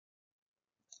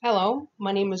Hello,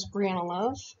 my name is Brianna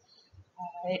Love.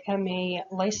 I am a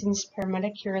licensed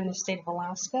paramedic here in the state of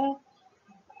Alaska.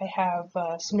 I have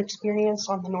some experience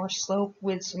on the North Slope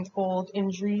with some cold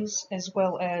injuries as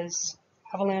well as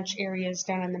avalanche areas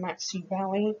down in the Mat-Su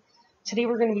Valley. Today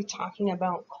we're going to be talking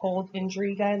about cold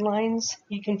injury guidelines.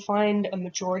 You can find a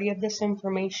majority of this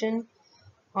information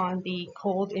on the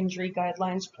cold injury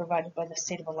guidelines provided by the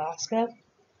state of Alaska.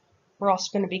 We're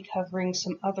also going to be covering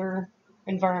some other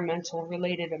environmental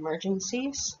related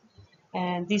emergencies,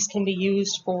 and these can be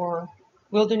used for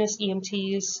wilderness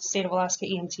EMTs, state of Alaska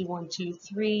EMT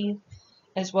 123,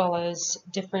 as well as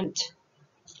different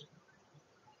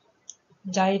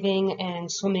diving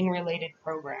and swimming related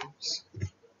programs.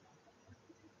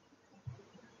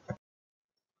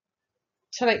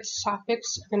 Tonight's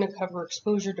topics are going to cover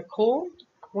exposure to cold,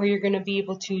 where you're going to be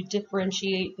able to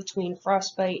differentiate between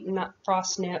frostbite,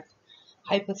 frost nip,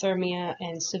 hypothermia,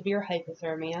 and severe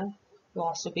hypothermia. We'll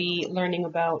also be learning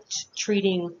about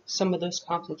treating some of those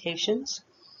complications.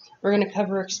 We're going to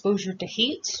cover exposure to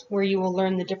heat, where you will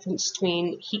learn the difference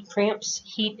between heat cramps,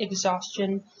 heat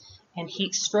exhaustion, and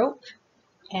heat stroke,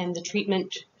 and the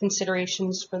treatment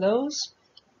considerations for those.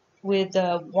 With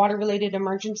water-related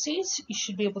emergencies, you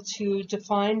should be able to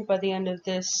define by the end of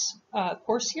this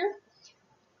course here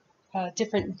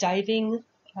different diving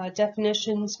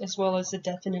definitions, as well as the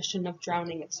definition of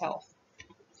drowning itself.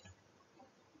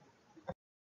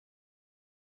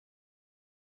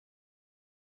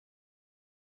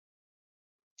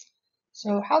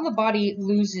 So how the body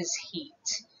loses heat.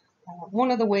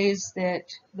 One of the ways that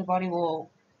the body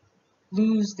will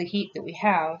lose the heat that we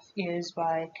have is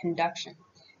by conduction.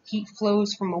 Heat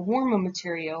flows from a warmer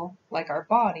material, like our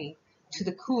body, to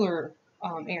the cooler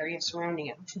area surrounding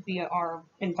it, which would be our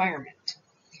environment.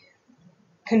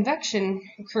 Convection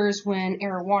occurs when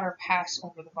air or water pass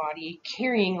over the body,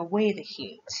 carrying away the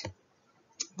heat.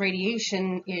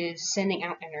 Radiation is sending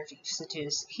out energy, such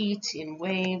as heat in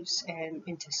waves and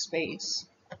into space.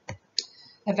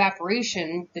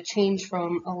 Evaporation, the change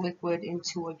from a liquid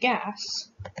into a gas.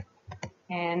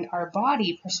 And our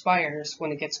body perspires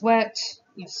when it gets wet.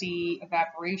 You see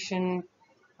evaporation.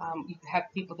 You have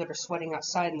people that are sweating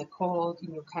outside in the cold,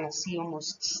 and you'll kind of see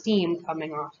almost steam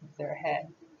coming off of their head.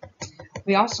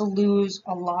 We also lose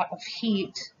a lot of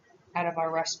heat out of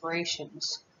our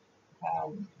respirations.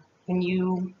 When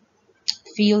you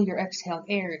feel your exhaled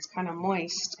air, it's kind of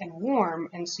moist and warm,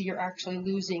 and so you're actually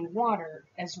losing water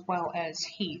as well as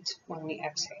heat when we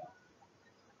exhale.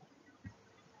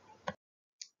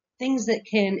 Things that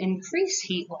can increase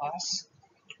heat loss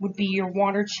would be your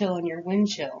water chill and your wind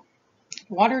chill.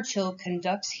 Water chill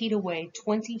conducts heat away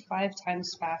 25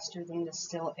 times faster than the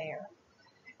still air.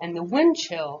 And the wind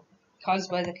chill,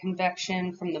 caused by the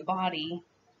convection from the body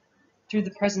through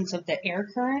the presence of the air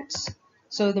currents.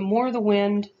 So the more the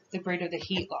wind, the greater the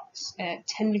heat loss. At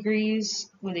 10 degrees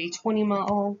with a 20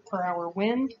 mile per hour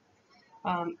wind,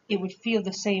 it would feel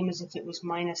the same as if it was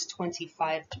minus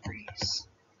 25 degrees.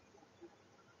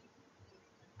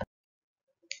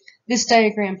 This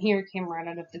diagram here came right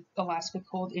out of the Alaska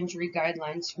Cold Injury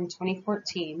Guidelines from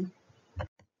 2014.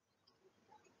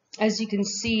 As you can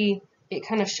see, it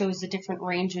kind of shows the different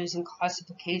ranges and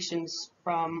classifications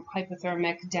from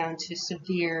hypothermic down to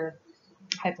severe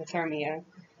hypothermia.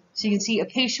 So you can see a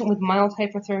patient with mild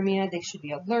hypothermia, they should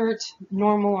be alert,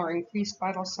 normal or increased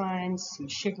vital signs, some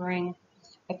shivering.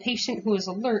 A patient who is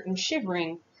alert and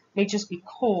shivering may just be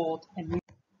cold and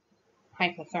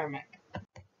hypothermic.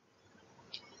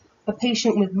 A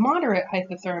patient with moderate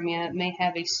hypothermia may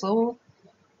have a slow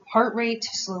heart rate,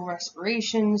 slow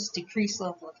respirations, decreased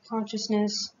level of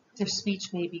consciousness. Their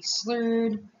speech may be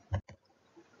slurred.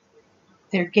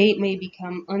 Their gait may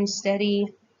become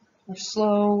unsteady or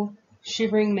slow.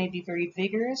 Shivering may be very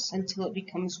vigorous until it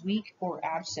becomes weak or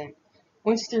absent.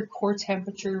 Once their core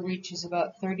temperature reaches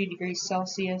about 30 degrees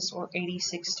Celsius or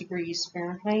 86 degrees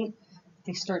Fahrenheit,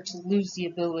 they start to lose the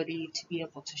ability to be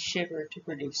able to shiver to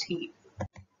produce heat.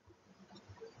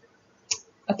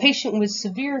 A patient with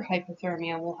severe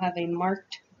hypothermia will have a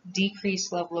marked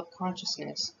decreased level of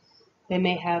consciousness. They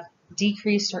may have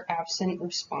decreased or absent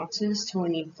responses to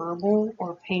any verbal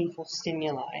or painful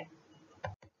stimuli.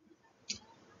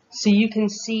 So you can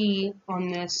see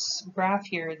on this graph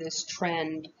here, this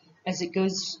trend, as it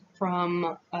goes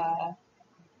from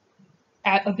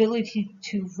ability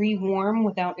to rewarm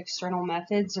without external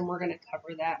methods, and we're going to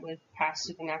cover that with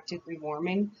passive and active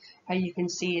rewarming. How you can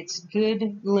see it's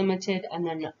good, limited, and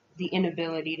then the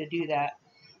inability to do that.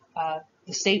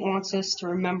 The state wants us to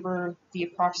remember the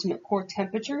approximate core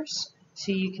temperatures.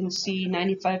 So you can see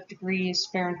 95 degrees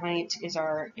Fahrenheit is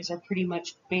our pretty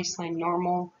much baseline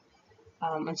normal.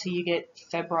 until you get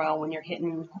febrile when you're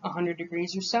hitting 100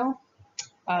 degrees or so.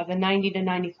 The 90 to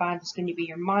 95 is going to be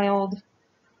your mild.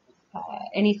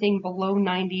 Anything below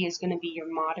 90 is going to be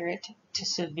your moderate to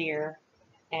severe,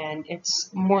 and it's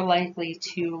more likely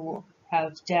to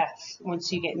have death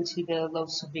once you get into the low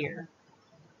severe.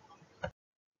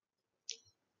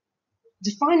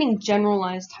 Defining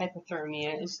generalized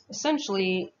hypothermia is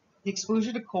essentially the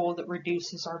exposure to cold that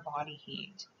reduces our body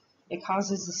heat. It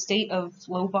causes a state of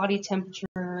low body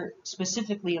temperature,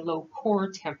 specifically a low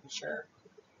core temperature.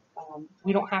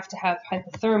 We don't have to have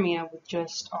hypothermia with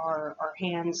just our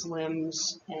hands,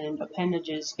 limbs, and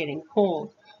appendages getting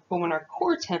cold. But when our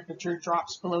core temperature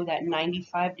drops below that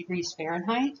 95 degrees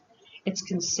Fahrenheit, it's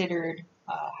considered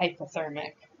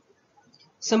hypothermic.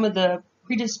 Some of the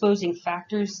predisposing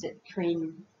factors that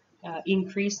can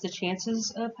increase the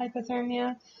chances of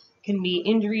hypothermia can be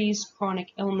injuries,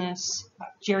 chronic illness,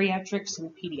 geriatrics,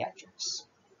 and pediatrics.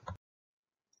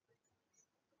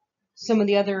 Some of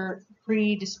the other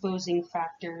predisposing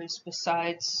factors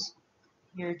besides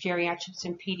your geriatrics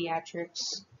and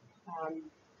pediatrics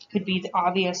could be the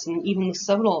obvious and even the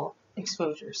subtle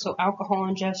exposure. So alcohol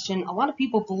ingestion, a lot of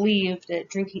people believe that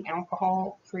drinking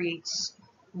alcohol creates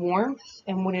warmth,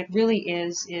 and what it really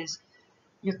is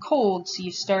you're cold, so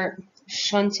you start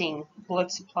shunting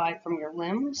blood supply from your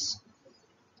limbs,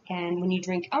 and when you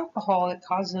drink alcohol, it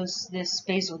causes this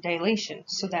vasodilation,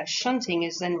 so that shunting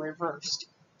is then reversed.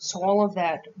 So all of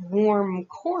that warm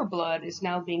core blood is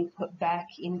now being put back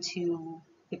into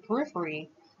the periphery,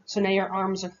 so now your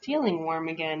arms are feeling warm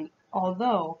again,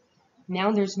 although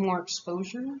now there's more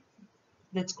exposure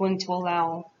that's going to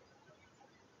allow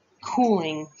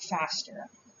cooling faster.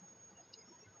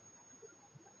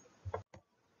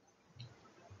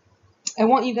 I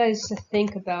want you guys to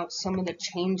think about some of the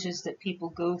changes that people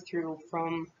go through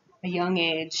from a young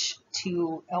age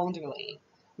to elderly.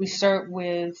 We start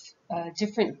with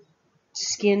different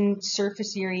skin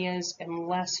surface areas and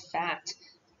less fat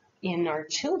in our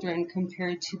children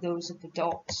compared to those of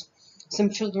adults. Some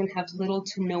children have little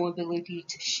to no ability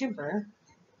to shiver,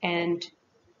 and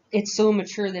it's so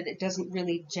immature that it doesn't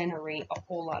really generate a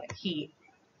whole lot of heat.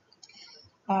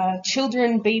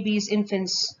 Children, babies,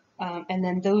 infants, and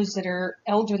then those that are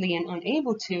elderly and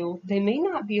unable to, they may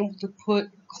not be able to put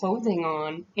clothing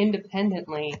on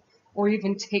independently or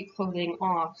even take clothing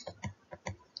off.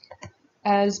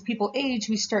 As people age,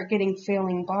 we start getting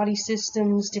failing body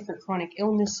systems, different chronic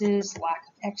illnesses, lack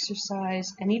of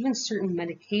exercise, and even certain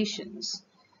medications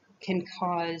can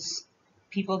cause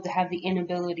people to have the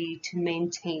inability to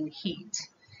maintain heat.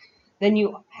 Then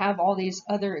you have all these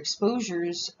other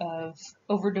exposures of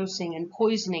overdosing and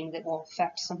poisoning that will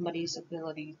affect somebody's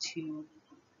ability to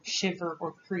shiver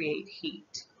or create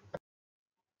heat.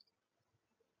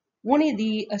 One of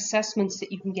the assessments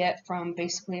that you can get from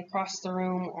basically across the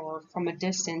room or from a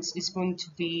distance is going to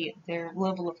be their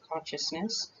level of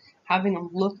consciousness, having them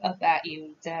look up at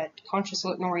you, that conscious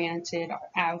and oriented or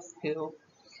AVPU.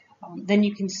 Then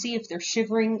you can see if they're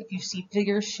shivering. If you see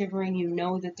vigorous shivering, you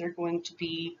know that they're going to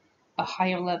be a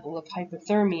higher level of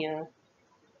hypothermia,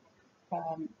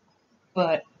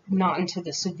 but not into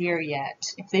the severe yet.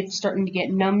 If they're starting to get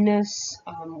numbness,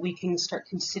 we can start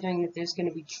considering that there's going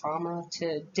to be trauma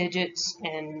to digits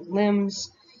and limbs.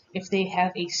 If they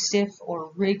have a stiff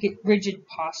or rigid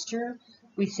posture,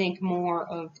 we think more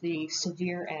of the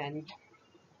severe end.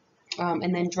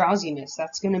 And then drowsiness,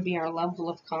 that's going to be our level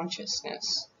of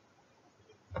consciousness.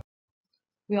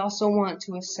 We also want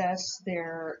to assess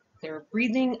their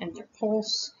breathing and their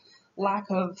pulse, lack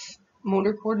of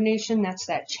motor coordination, that's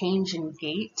that change in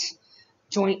gait,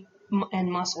 joint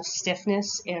and muscle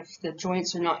stiffness. If the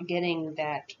joints are not getting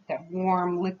that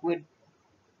warm liquid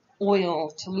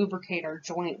oil to lubricate our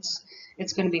joints,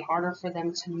 it's going to be harder for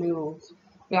them to move.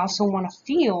 We also want to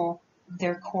feel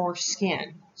their core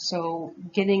skin. So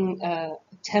getting a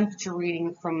temperature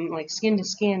reading from like skin to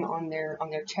skin on their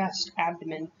chest,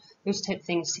 abdomen, those type of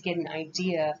things to get an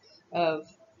idea of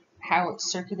how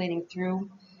it's circulating through.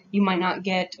 You might not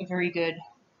get a very good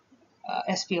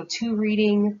SpO2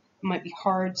 reading. It might be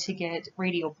hard to get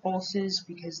radial pulses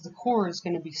because the core is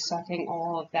going to be sucking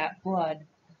all of that blood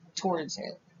towards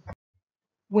it.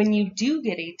 When you do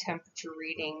get a temperature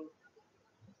reading,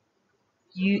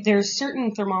 there's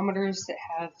certain thermometers that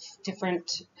have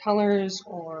different colors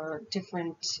or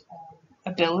different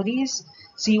abilities,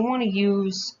 so you want to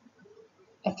use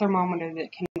a thermometer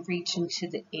that can reach into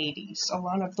the 80s. A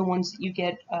lot of the ones that you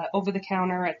get over the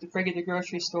counter at the regular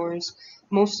grocery stores,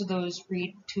 most of those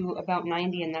read to about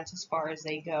 90, and that's as far as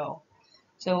they go.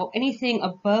 So anything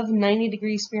above 90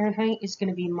 degrees Fahrenheit is going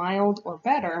to be mild or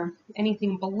better.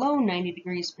 Anything below 90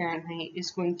 degrees Fahrenheit is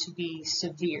going to be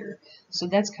severe. So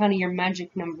that's kind of your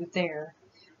magic number there.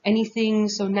 Anything,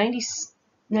 so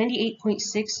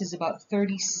 98.6 is about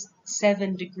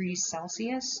 37 degrees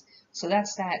Celsius. So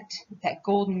that's that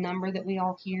golden number that we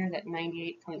all hear, that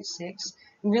 98.6.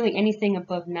 And really anything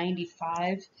above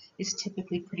 95 is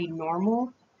typically pretty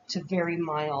normal to very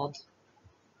mild.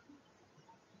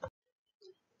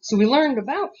 So we learned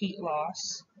about heat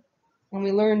loss, and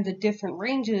we learned the different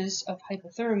ranges of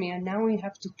hypothermia. Now we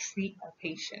have to treat our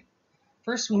patient.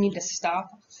 First, we need to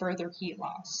stop further heat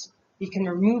loss. We can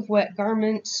remove wet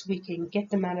garments, we can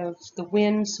get them out of the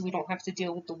wind so we don't have to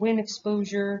deal with the wind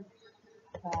exposure.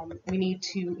 We need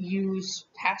to use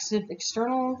passive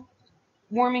external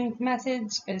warming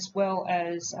methods, as well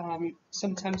as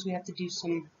sometimes we have to do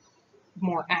some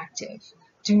more active.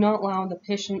 Do not allow the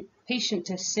patient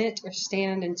to sit or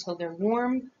stand until they're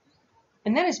warm,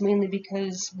 and that is mainly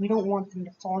because we don't want them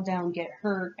to fall down, get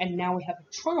hurt, and now we have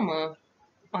a trauma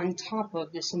on top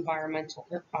of this environmental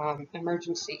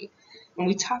emergency. And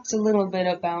we talked a little bit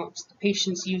about the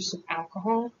patient's use of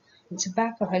alcohol, and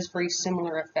tobacco has very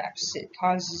similar effects. It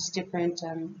causes different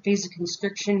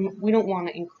vasoconstriction. We don't want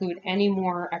to include any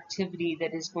more activity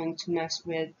that is going to mess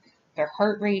with their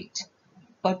heart rate,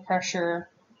 blood pressure.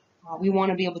 We want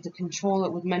to be able to control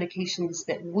it with medications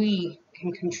that we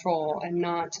can control and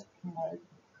not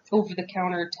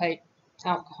over-the-counter type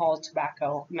alcohol,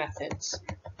 tobacco methods.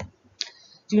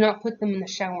 Do not put them in the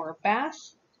shower or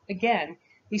bath. Again,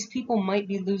 these people might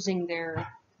be losing their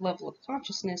level of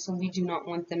consciousness, and we do not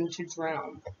want them to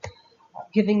drown.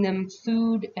 Giving them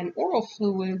food and oral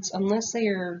fluids, unless they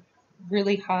are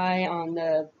really high on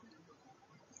the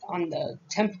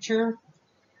temperature,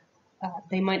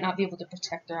 they might not be able to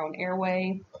protect their own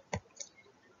airway.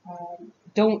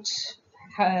 Don't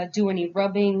do any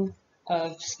rubbing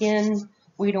of skin.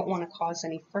 We don't want to cause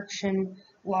any friction.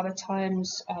 A lot of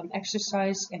times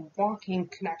exercise and walking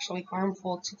can actually be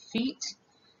harmful to feet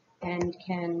and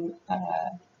can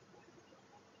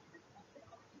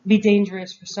be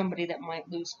dangerous for somebody that might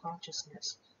lose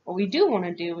consciousness. What we do want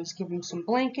to do is give them some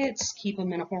blankets, keep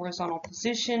them in a horizontal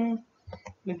position,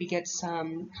 maybe get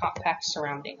some hot packs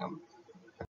surrounding them.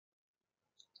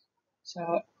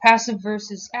 So passive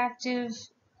versus active.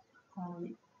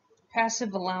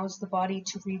 Passive allows the body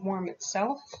to rewarm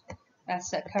itself. That's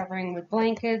that covering with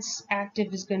blankets.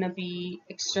 Active is going to be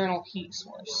external heat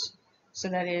source. So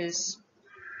that is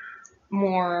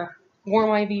more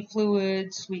warm IV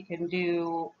fluids. We can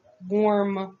do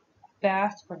warm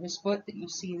bath for his foot that you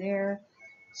see there.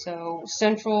 So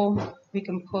central, we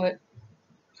can put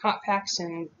hot packs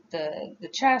in the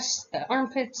chest, the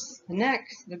armpits, the neck,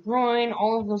 the groin,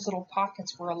 all of those little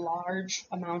pockets where a large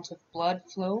amount of blood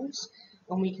flows,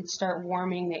 and we can start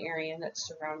warming the area that's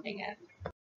surrounding it.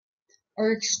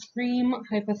 Our extreme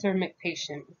hypothermic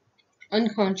patient,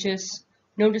 unconscious,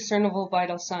 no discernible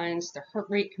vital signs, their heart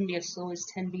rate can be as slow as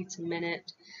 10 beats a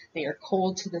minute, they are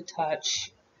cold to the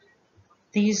touch.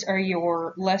 These are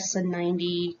your less than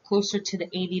 90, closer to the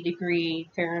 80 degree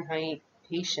Fahrenheit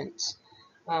patients.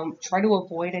 Try to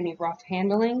avoid any rough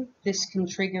handling. This can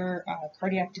trigger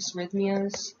cardiac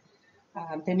dysrhythmias.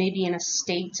 They may be in a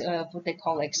state of what they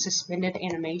call like suspended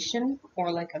animation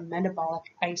or like a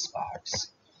metabolic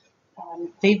icebox.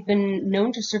 They've been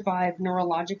known to survive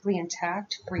neurologically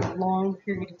intact for a long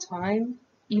period of time,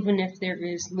 even if there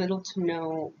is little to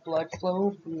no blood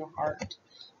flow from the heart.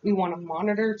 We want to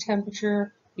monitor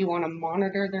temperature. We want to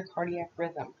monitor their cardiac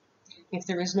rhythm. If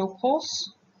there is no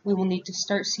pulse, we will need to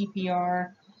start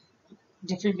CPR,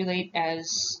 defibrillate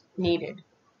as needed.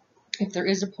 If there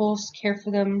is a pulse, care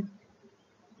for them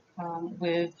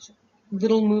with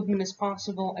little movement as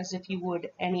possible, as if you would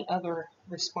any other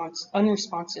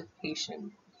unresponsive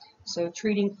patient. So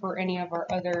treating for any of our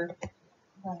other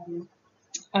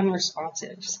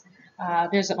unresponsives.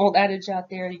 There's an old adage out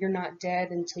there, you're not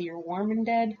dead until you're warm and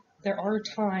dead. There are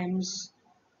times,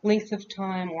 length of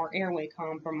time or airway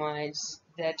compromise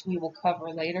that we will cover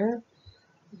later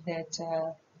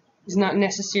that is not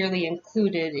necessarily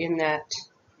included in that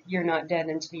you're not dead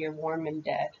until you're warm and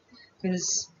dead.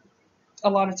 Because a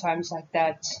lot of times like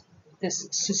that, this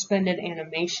suspended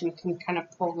animation can kind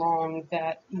of prolong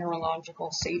that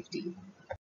neurological safety.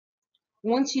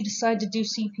 Once you decide to do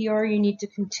CPR, you need to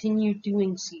continue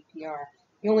doing CPR.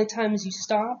 The only times you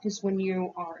stop is when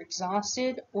you are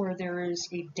exhausted or there is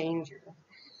a danger.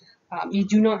 You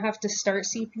do not have to start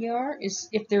CPR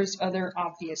if there's other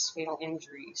obvious fatal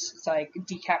injuries, like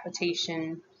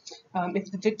decapitation. If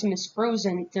the victim is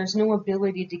frozen, there's no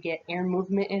ability to get air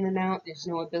movement in and out. There's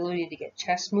no ability to get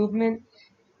chest movement.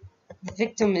 The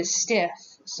victim is stiff,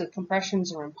 so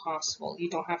compressions are impossible. You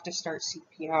don't have to start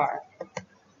CPR.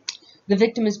 The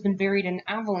victim has been buried in an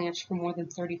avalanche for more than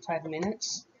 35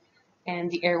 minutes,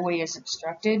 and the airway is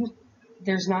obstructed.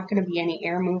 There's not going to be any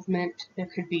air movement. There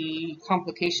could be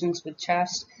complications with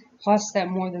chest. Plus, that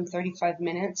more than 35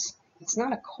 minutes, it's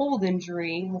not a cold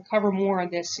injury. We'll cover more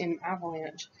of this in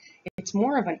avalanche. It's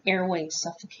more of an airway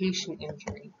suffocation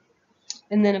injury.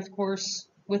 And then, of course,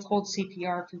 withhold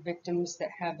CPR for victims that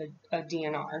have a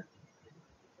DNR.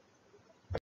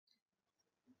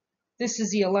 This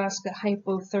is the Alaska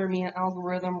hypothermia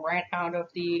algorithm right out of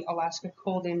the Alaska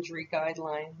cold injury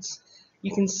guidelines.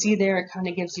 You can see there it kind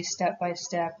of gives you step by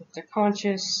step. If they're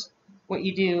conscious, what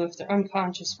you do. If they're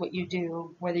unconscious, what you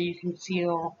do. Whether you can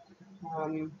feel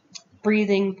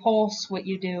breathing, pulse, what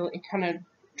you do. It kind of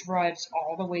drives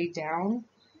all the way down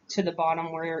to the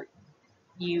bottom where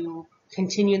you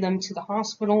continue them to the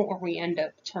hospital or we end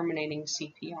up terminating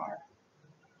CPR.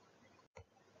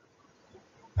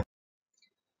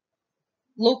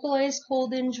 Localized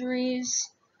cold injuries,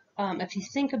 if you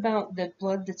think about the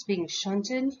blood that's being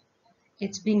shunted,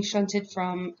 it's being shunted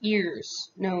from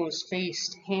ears, nose,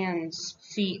 face, hands,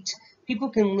 feet. People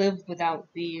can live without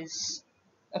these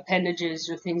appendages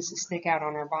or things that stick out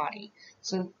on our body.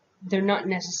 So they're not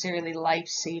necessarily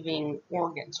life-saving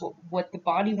organs. What the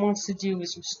body wants to do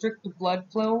is restrict the blood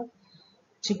flow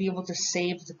to be able to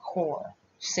save the core,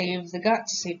 save the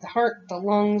guts, save the heart, the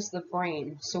lungs, the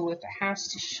brain. So if it has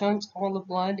to shunt all the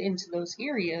blood into those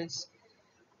areas,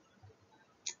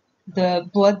 the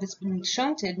blood that's been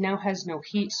shunted now has no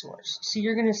heat source. So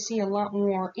you're going to see a lot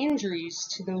more injuries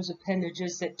to those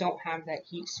appendages that don't have that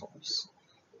heat source.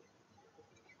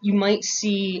 You might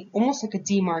see almost like a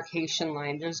demarcation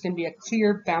line. There's going to be a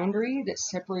clear boundary that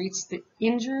separates the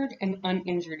injured and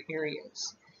uninjured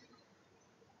areas.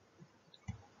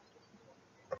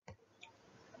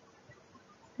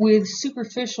 With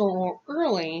superficial or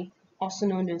early, also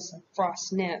known as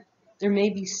frost nip, there may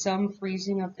be some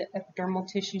freezing of the epidermal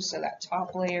tissue, so that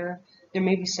top layer. There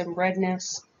may be some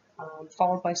redness,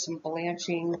 followed by some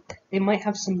blanching. They might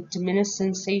have some diminished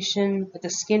sensation, but the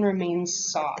skin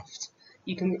remains soft.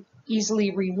 You can easily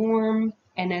rewarm,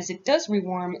 and as it does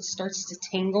rewarm, it starts to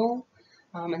tingle,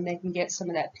 and they can get some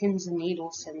of that pins and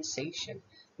needles sensation.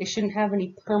 They shouldn't have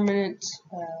any permanent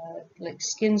like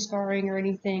skin scarring or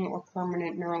anything, or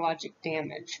permanent neurologic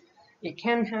damage. It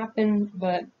can happen,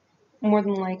 but more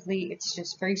than likely it's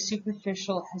just very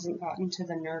superficial, hasn't gotten to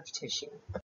the nerve tissue.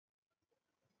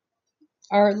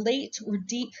 Our late or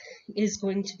deep is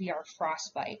going to be our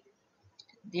frostbite.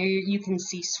 There you can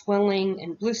see swelling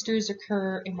and blisters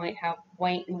occur. It might have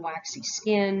white and waxy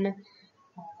skin.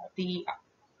 The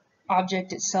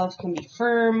object itself can be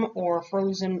firm or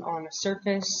frozen on a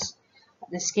surface.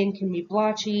 The skin can be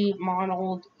blotchy,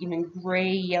 mottled, even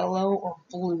gray, yellow, or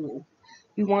blue.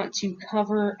 We want to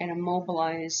cover and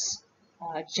immobilize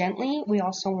gently. We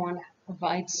also want to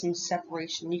provide some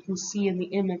separation. You can see in the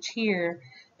image here,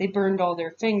 they burned all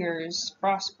their fingers,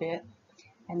 frostbit,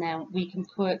 and then we can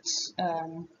put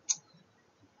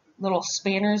little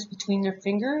spanners between their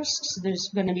fingers, so there's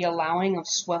going to be allowing of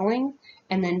swelling,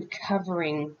 and then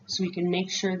covering, so we can make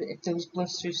sure that if those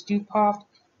blisters do pop,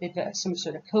 they've got some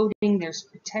sort of coating, there's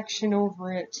protection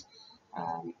over it,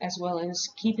 as well as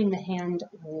keeping the hand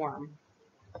warm.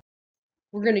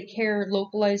 We're going to care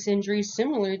localized injuries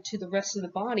similar to the rest of the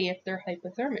body if they're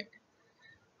hypothermic.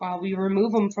 We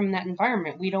remove them from that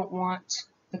environment. We don't want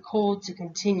the cold to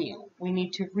continue. We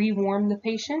need to rewarm the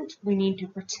patient. We need to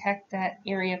protect that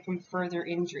area from further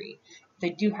injury. If they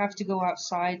do have to go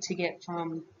outside to get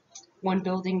from one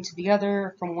building to the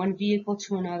other, from one vehicle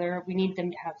to another, we need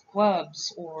them to have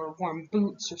gloves or warm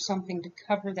boots or something to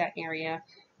cover that area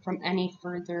from any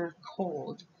further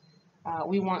cold.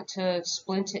 We want to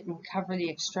splint it and cover the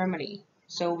extremity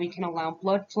so we can allow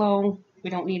blood flow. We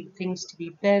don't need things to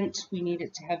be bent. We need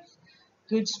it to have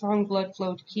good, strong blood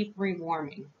flow to keep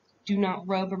rewarming. Do not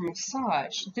rub or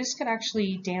massage. This could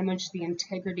actually damage the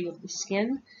integrity of the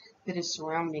skin that is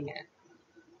surrounding it.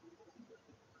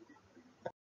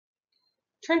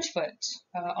 Trench foot,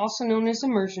 also known as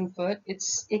immersion foot.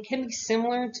 It can be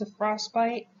similar to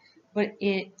frostbite, but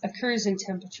it occurs in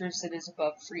temperatures that is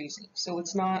above freezing. So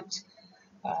it's not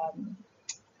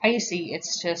icy,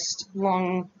 it's just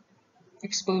long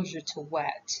exposure to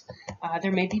wet.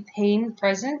 There may be pain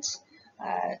present.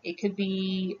 It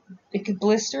could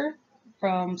blister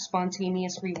from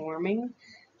spontaneous rewarming.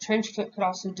 Trench foot could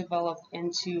also develop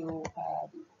into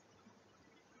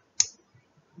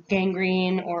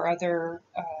gangrene or other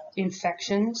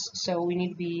infections, so we need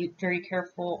to be very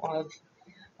careful of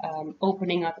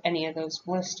opening up any of those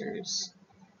blisters.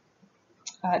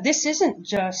 This isn't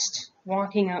just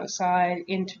walking outside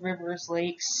into rivers,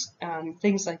 lakes,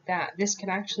 things like that. This can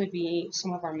actually be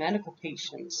some of our medical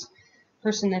patients.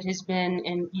 Person that has been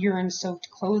in urine-soaked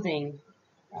clothing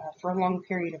for a long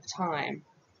period of time.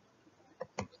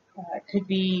 It could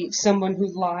be someone who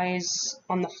lies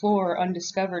on the floor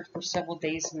undiscovered for several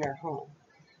days in their home.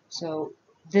 So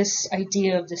this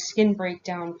idea of the skin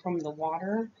breakdown from the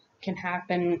water can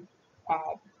happen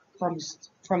uh, from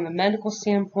from a medical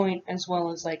standpoint as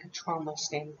well as like a trauma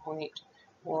standpoint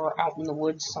or out in the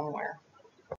woods somewhere.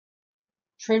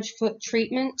 Trench foot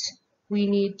treatment, we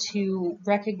need to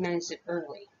recognize it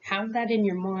early. Have that in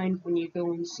your mind when you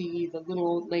go and see the little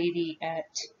old lady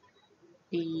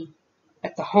the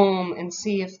at the home and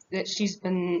see if that she's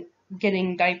been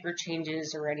getting diaper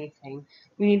changes or anything.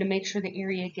 We need to make sure the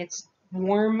area gets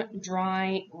warm,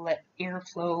 dry, let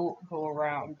airflow go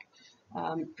around.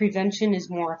 Prevention is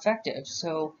more effective,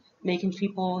 so making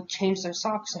people change their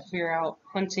socks if you're out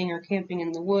hunting or camping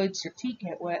in the woods, your feet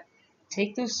get wet,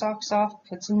 take those socks off,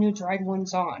 put some new dried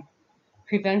ones on.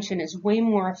 Prevention is way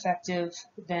more effective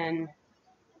than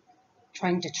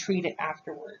trying to treat it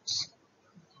afterwards.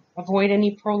 Avoid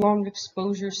any prolonged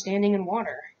exposure standing in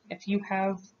water. If you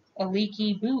have a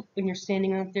leaky boot when you're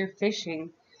standing out there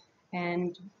fishing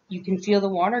and you can feel the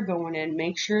water going in,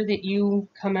 make sure that you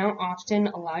come out often,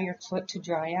 allow your foot to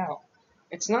dry out.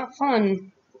 It's not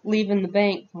fun leaving the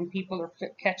bank when people are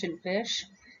catching fish,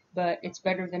 but it's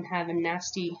better than having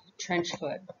nasty trench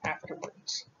foot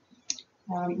afterwards.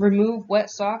 Remove wet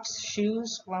socks,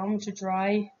 shoes, allow them to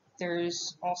dry.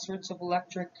 There's all sorts of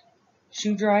electric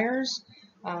shoe dryers.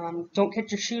 Don't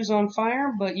catch your shoes on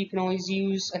fire, but you can always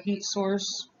use a heat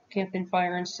source, camping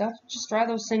fire and stuff. Just dry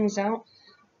those things out.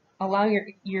 Allow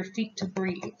your feet to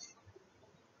breathe.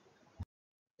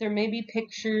 There may be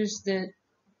pictures that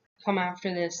come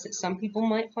after this that some people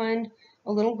might find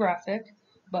a little graphic,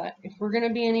 but if we're going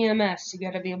to be in EMS, you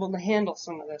got to be able to handle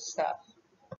some of this stuff.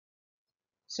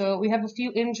 So we have a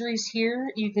few injuries here.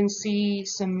 You can see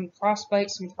some frostbite,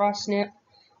 some frost nip.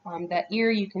 That ear,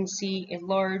 you can see a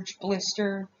large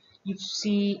blister. You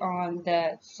see on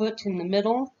the foot in the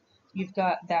middle, you've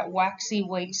got that waxy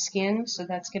white skin, so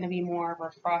that's going to be more of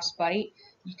a frostbite.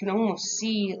 You can almost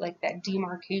see like that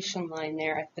demarcation line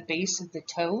there at the base of the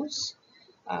toes.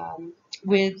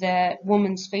 With that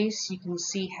woman's face, you can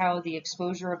see how the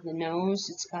exposure of the nose,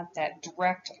 it's got that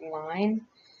direct line.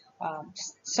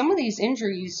 Some of these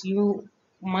injuries, you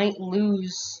might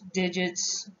lose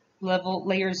digits,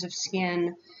 layers of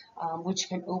skin, which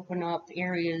can open up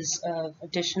areas of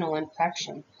additional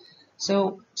infection.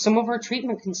 So some of our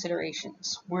treatment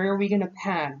considerations, where are we going to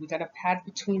pad? We got to pad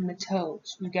between the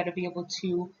toes. We've got to be able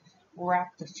to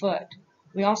wrap the foot.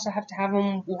 We also have to have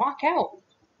them walk out.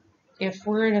 If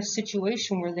we're in a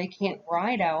situation where they can't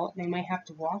ride out, they might have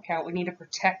to walk out. We need to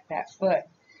protect that foot.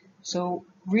 So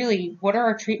really, what are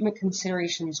our treatment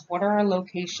considerations? What are our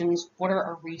locations? What are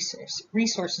our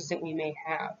resources that we may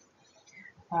have?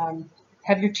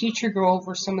 Have your teacher go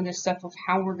over some of this stuff of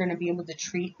how we're going to be able to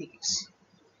treat these.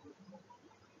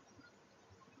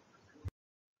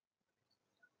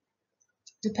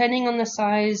 Depending on the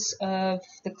size of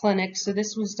the clinic, so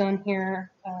this was done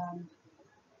here,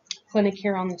 clinic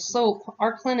here on the slope,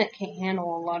 our clinic can't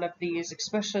handle a lot of these,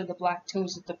 especially the black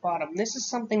toes at the bottom. This is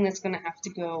something that's going to have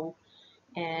to go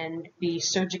and be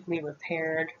surgically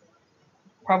repaired,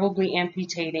 probably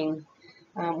amputating.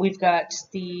 We've got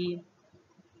the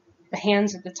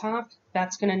hands at the top.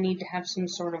 That's going to need to have some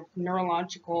sort of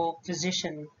neurological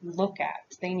physician look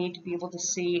at. They need to be able to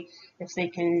see if they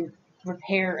can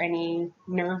repair any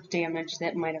nerve damage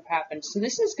that might have happened. So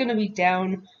this is going to be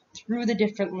down through the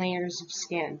different layers of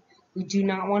skin. We do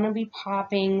not want to be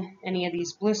popping any of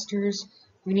these blisters.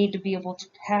 We need to be able to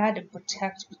pad and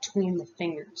protect between the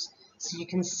fingers. So you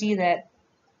can see that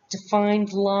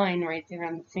defined line right there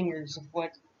on the fingers of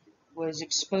what was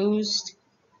exposed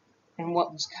and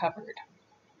what was covered.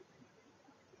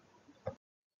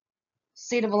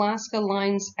 State of Alaska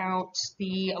lines out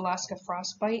the Alaska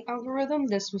frostbite algorithm.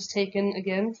 This was taken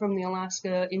again from the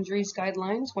Alaska Injuries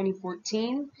Guideline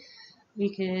 2014.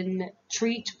 We can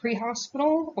treat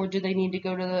pre-hospital, or do they need to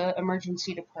go to the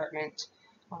emergency department?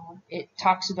 It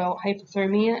talks about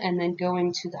hypothermia and then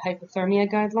going to the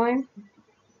hypothermia guideline.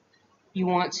 You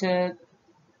want to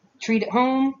treat at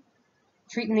home,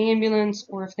 treat in the ambulance,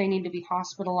 or if they need to be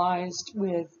hospitalized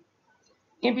with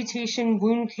amputation,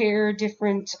 wound care,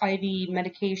 different IV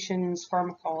medications,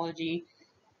 pharmacology.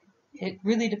 It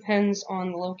really depends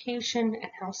on the location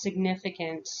and how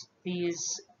significant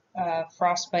these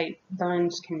frostbite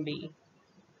burns can be.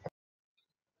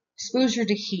 Exposure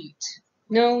to heat.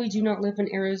 No, we do not live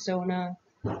in Arizona.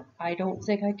 I don't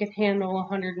think I could handle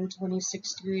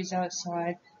 126 degrees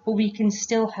outside, but we can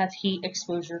still have heat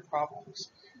exposure problems.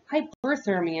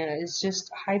 Hyperthermia is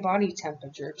just high body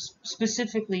temperature,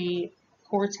 specifically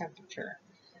core temperature.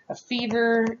 A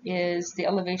fever is the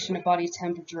elevation of body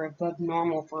temperature above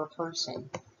normal for a person.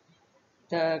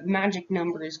 The magic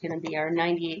number is going to be our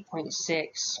 98.6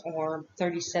 or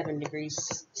 37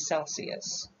 degrees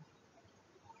Celsius.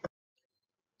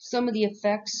 Some of the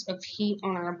effects of heat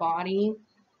on our body,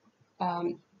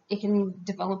 it can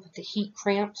develop the heat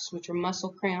cramps, which are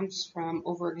muscle cramps from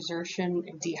overexertion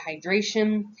and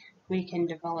dehydration. We can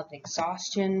develop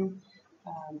exhaustion,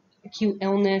 acute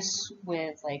illness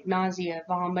with like nausea,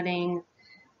 vomiting.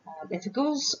 If it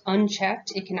goes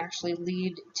unchecked, it can actually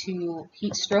lead to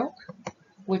heat stroke,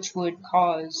 which would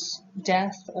cause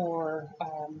death or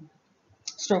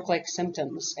stroke-like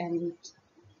symptoms. And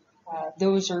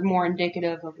those are more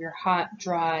indicative of your hot,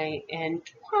 dry, and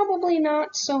probably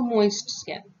not so moist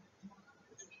skin.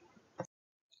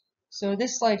 So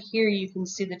this slide here, you can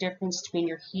see the difference between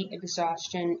your heat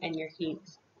exhaustion and your heat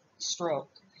stroke.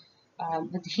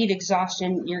 With the heat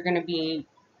exhaustion, you're going to be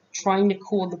trying to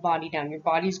cool the body down. Your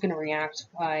body's going to react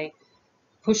by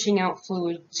pushing out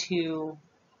fluid to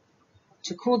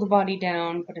cool the body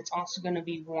down, but it's also going to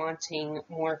be wanting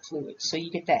more fluid. So you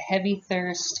get that heavy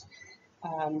thirst,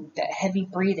 that heavy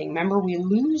breathing. Remember, we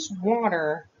lose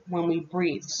water when we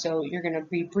breathe, so you're going to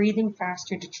be breathing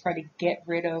faster to try to get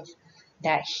rid of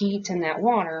that heat and that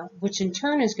water, which in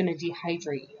turn is going to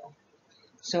dehydrate you.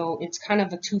 So it's kind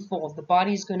of a twofold. The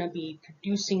body's going to be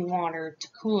producing water to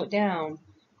cool it down,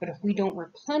 but if we don't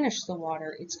replenish the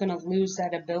water, it's going to lose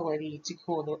that ability to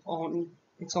cool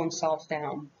its own self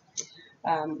down.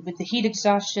 With the heat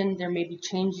exhaustion, there may be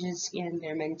changes in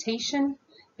their mentation.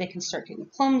 They can start getting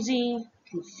clumsy,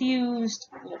 confused,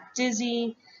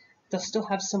 dizzy. They'll still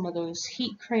have some of those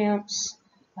heat cramps,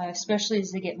 especially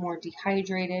as they get more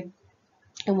dehydrated.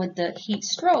 And with the heat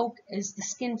stroke, as the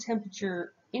skin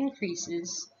temperature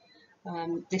increases,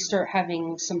 they start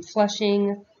having some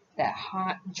flushing, that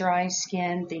hot, dry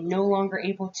skin. They're no longer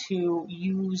able to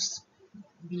use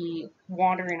the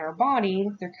water in our body.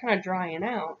 They're kind of drying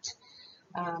out.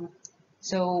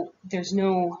 So there's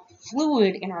no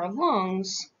fluid in our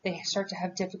lungs. They start to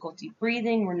have difficulty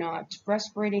breathing. We're not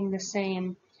respirating the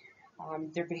same.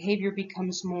 Their behavior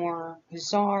becomes more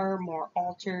bizarre, more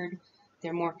altered.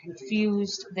 They're more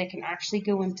confused. They can actually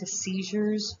go into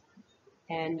seizures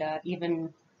and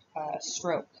even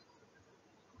stroke.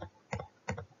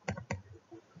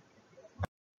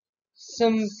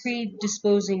 Some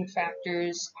predisposing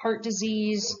factors: heart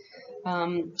disease,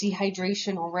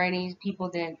 dehydration already,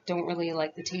 people that don't really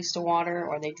like the taste of water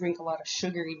or they drink a lot of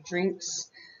sugary drinks.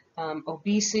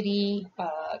 Obesity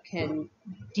can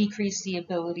decrease the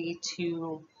ability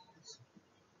to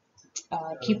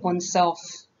keep oneself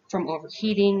from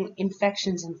overheating.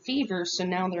 Infections and fevers, so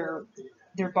now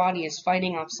their body is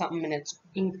fighting off something and it's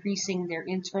increasing their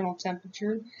internal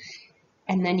temperature,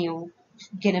 and then you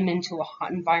get them into a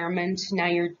hot environment. Now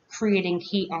you're creating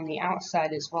heat on the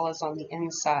outside as well as on the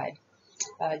inside.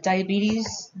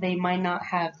 Diabetes, they might not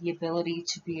have the ability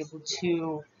to be able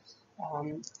to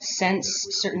sense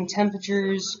certain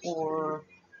temperatures, or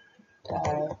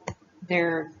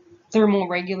their thermal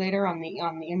regulator on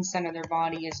the inside of their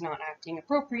body is not acting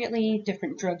appropriately.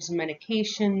 Different drugs and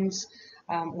medications,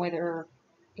 whether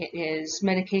it is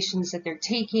medications that they're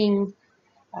taking,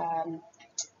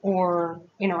 or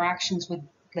interactions with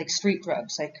like street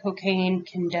drugs, like cocaine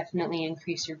can definitely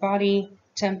increase your body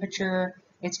temperature.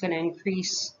 It's going to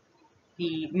increase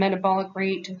the metabolic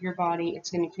rate of your body.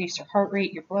 It's going to increase your heart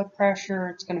rate, your blood pressure.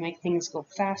 It's going to make things go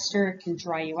faster. It can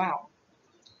dry you out.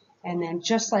 And then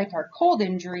just like our cold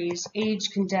injuries,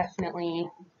 age can definitely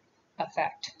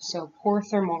affect. So poor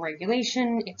thermal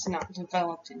regulation, it's not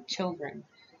developed in children.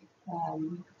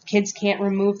 Kids can't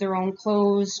remove their own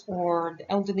clothes, or the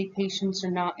elderly patients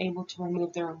are not able to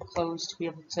remove their own clothes to be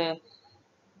able to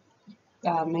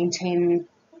maintain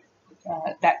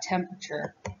that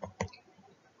temperature.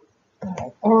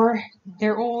 Or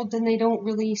they're old and they don't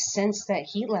really sense that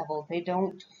heat level. They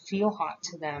don't feel hot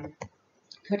to them.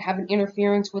 Could have an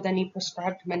interference with any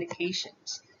prescribed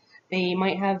medications. They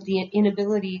might have the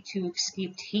inability to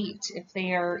escape heat. If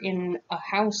they are in a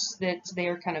house that they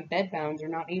are kind of bedbound, they're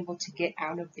not able to get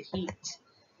out of the heat.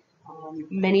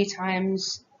 Many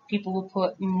times people will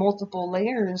put multiple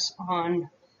layers on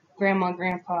grandma,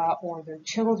 grandpa, or their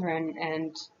children,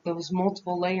 and those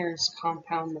multiple layers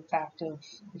compound the fact of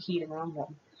the heat around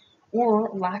them.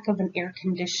 Or lack of an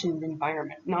air-conditioned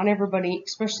environment. Not everybody,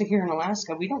 especially here in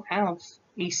Alaska, we don't have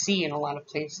AC in a lot of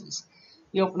places.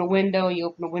 You open a window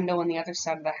on the other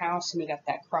side of the house, and you got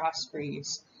that cross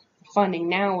breeze. Finding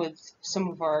now with some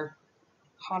of our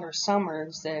hotter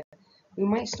summers that we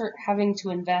might start having to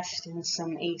invest in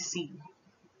some AC.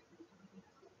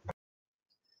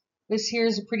 This here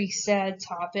is a pretty sad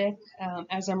topic.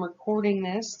 As I'm recording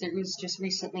this, there was just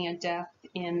recently a death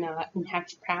in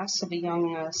Hatch Pass of a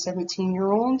young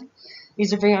 17-year-old.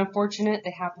 These are very unfortunate.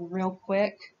 They happen real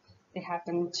quick. They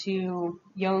happen to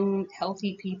young,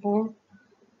 healthy people.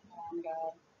 And,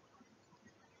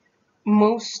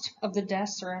 most of the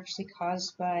deaths are actually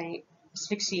caused by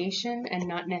asphyxiation and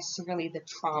not necessarily the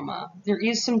trauma. There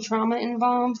is some trauma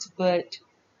involved, but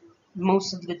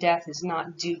most of the death is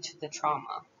not due to the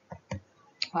trauma.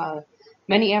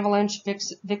 Many avalanche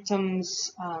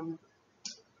victims,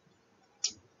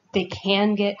 they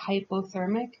can get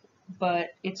hypothermic, but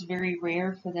it's very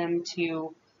rare for them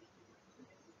to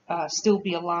still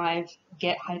be alive,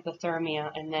 get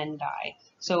hypothermia, and then die.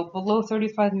 So below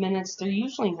 35 minutes, they're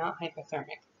usually not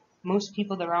hypothermic. Most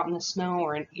people that are out in the snow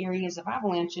or in areas of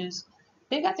avalanches,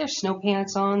 they got their snow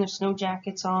pants on, their snow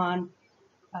jackets on,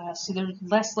 so they're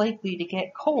less likely to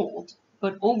get cold.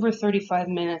 But over 35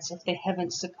 minutes, if they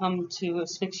haven't succumbed to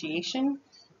asphyxiation,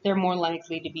 they're more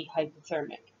likely to be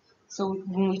hypothermic. So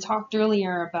when we talked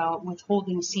earlier about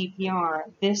withholding CPR,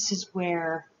 this is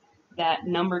where that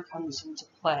number comes into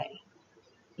play.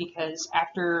 Because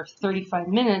after 35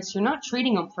 minutes, you're not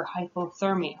treating them for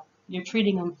hypothermia. You're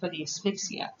treating them for the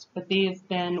asphyxia. But they have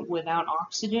been without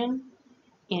oxygen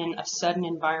in a sudden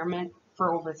environment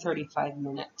for over 35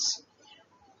 minutes.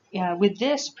 With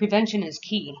this, prevention is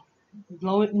key.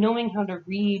 Knowing how to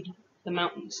read the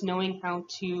mountains, knowing how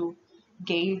to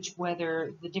gauge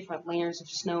whether the different layers of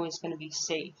snow is going to be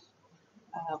safe.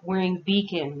 Wearing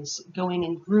beacons, going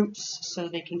in groups so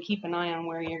they can keep an eye on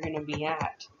where you're going to be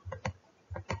at.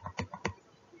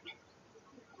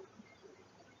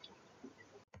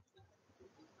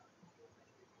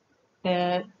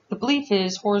 The belief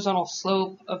is horizontal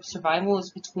slope of survival is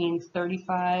between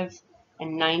 35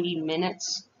 and 90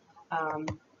 minutes.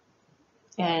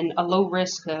 And a low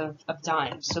risk of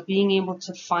dying. So being able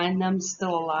to find them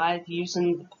still alive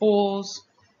using the poles,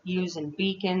 using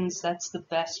beacons, that's the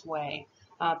best way.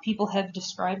 People have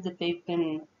described that they've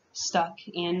been stuck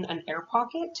in an air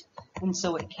pocket, and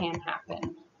so it can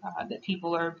happen, that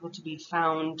people are able to be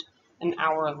found an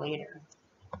hour later.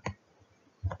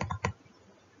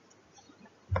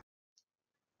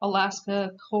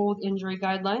 Alaska Cold Injury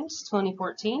Guidelines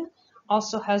 2014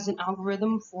 also has an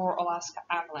algorithm for Alaska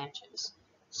avalanches.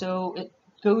 So it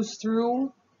goes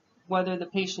through whether the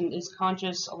patient is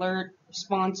conscious, alert,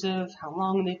 responsive, how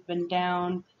long they've been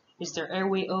down, is their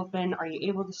airway open, are you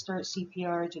able to start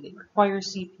CPR, do they require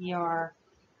CPR,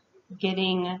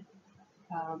 getting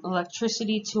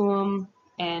electricity to them,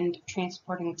 and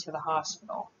transporting to the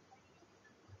hospital.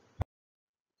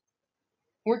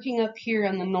 Working up here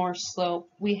on the north slope,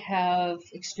 we have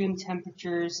extreme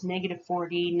temperatures,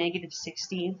 -40,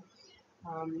 -60.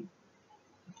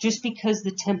 Just because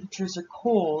the temperatures are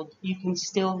cold, you can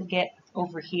still get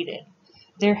overheated.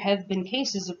 There have been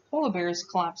cases of polar bears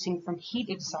collapsing from heat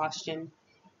exhaustion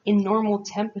in normal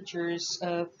temperatures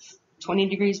of 20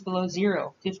 degrees below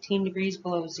zero, 15 degrees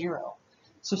below zero.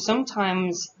 So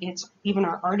sometimes it's even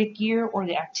our Arctic gear or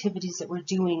the activities that we're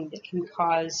doing that can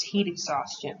cause heat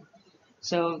exhaustion.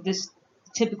 So this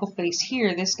typical face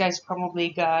here, this guy's probably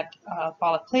got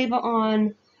balaclava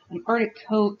on, an Arctic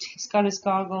coat, he's got his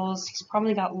goggles, he's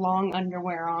probably got long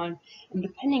underwear on, and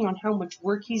depending on how much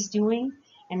work he's doing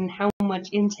and how much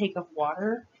intake of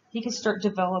water, he can start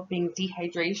developing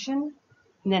dehydration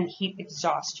and then heat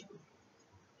exhaustion.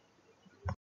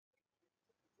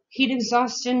 Heat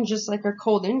exhaustion, just like our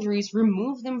cold injuries,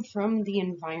 remove them from the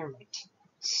environment.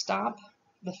 Stop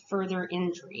the further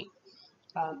injury.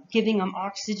 Giving them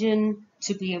oxygen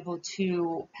to be able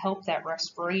to help that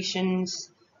respirations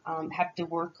have to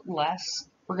work less.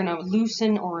 We're going to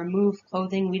loosen or remove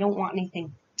clothing. We don't want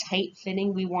anything tight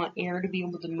fitting. We want air to be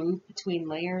able to move between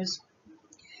layers.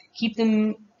 Keep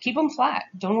them flat.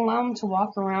 Don't allow them to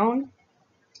walk around.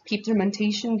 Keep their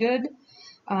mentation good.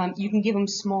 You can give them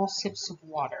small sips of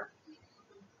water.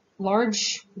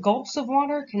 Large gulps of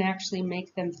water can actually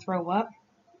make them throw up,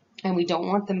 and we don't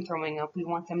want them throwing up. We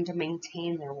want them to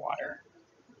maintain their water.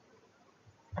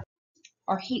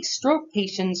 Our heat stroke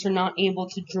patients are not able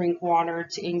to drink water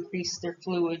to increase their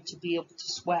fluid to be able to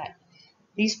sweat.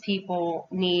 These people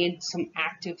need some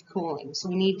active cooling. So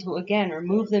we need to, again,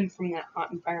 remove them from that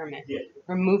hot environment.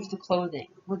 Remove the clothing.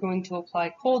 We're going to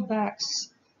apply cold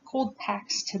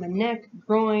packs to the neck,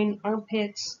 groin,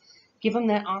 armpits, give them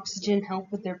that oxygen,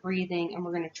 help with their breathing, and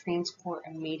we're going to transport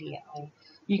immediately.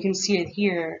 You can see it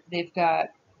here. They've got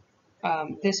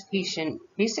this patient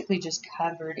basically just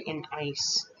covered in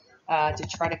ice to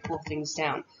try to cool things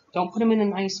down. Don't put them in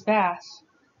an ice bath.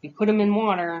 If you put them in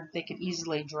water, they could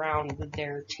easily drown with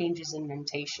their changes in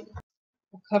mentation.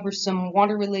 We'll cover some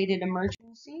water-related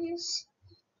emergencies,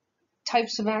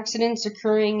 types of accidents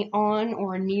occurring on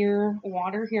or near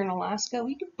water here in Alaska.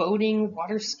 We do boating,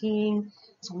 water skiing,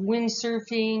 some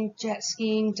windsurfing, jet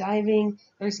skiing, diving.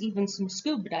 There's even some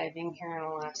scuba diving here in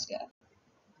Alaska.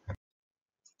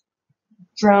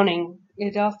 Drowning.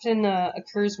 It often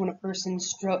occurs when a person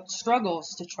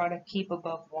struggles to try to keep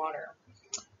above water.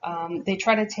 They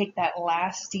try to take that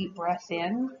last deep breath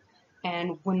in,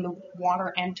 and when the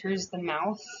water enters the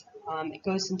mouth, it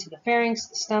goes into the pharynx,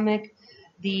 the stomach,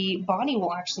 the body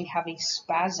will actually have a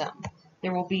spasm.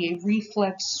 There will be a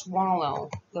reflex swallow.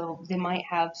 They might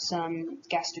have some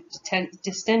gastric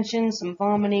distension, some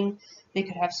vomiting. They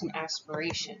could have some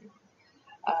aspiration.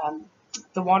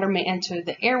 The water may enter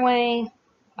the airway.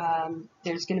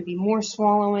 There's going to be more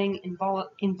swallowing,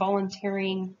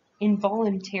 involuntary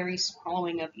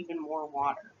swallowing of even more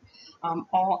water.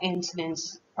 All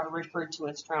incidents are referred to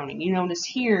as drowning. You notice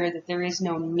here that there is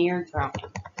no near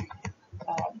drowning.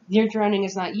 Near drowning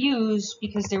is not used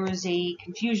because there was a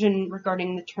confusion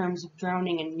regarding the terms of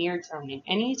drowning and near drowning.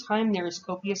 Anytime there is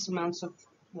copious amounts of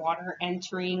water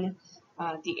entering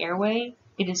the airway,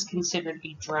 it is considered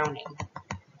a drowning.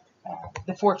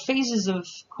 The 4 phases of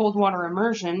cold water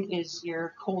immersion is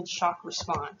your cold shock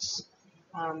response,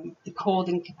 the cold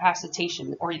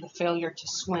incapacitation or the failure to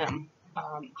swim,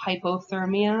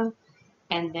 hypothermia,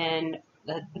 and then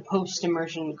the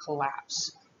post-immersion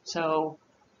collapse. So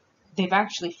they've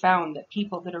actually found that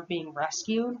people that are being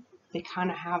rescued, they kind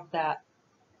of have that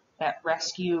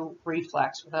rescue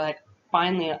reflex where they're like,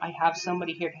 finally, I have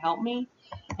somebody here to help me,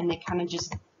 and they kind of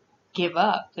just give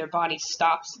up. Their body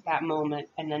stops at that moment,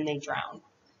 and then they drown.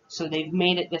 So they've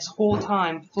made it this whole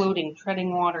time, floating,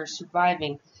 treading water,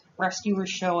 surviving. Rescuers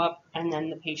show up, and then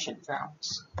the patient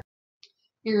drowns.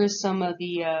 Here are some of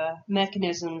the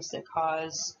mechanisms that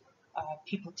cause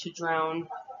people to drown.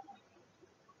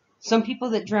 Some people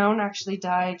that drown actually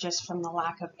die just from the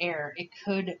lack of air. It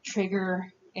could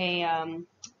trigger a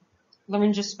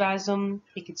laryngospasm.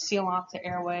 It could seal off the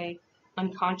airway.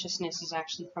 Unconsciousness is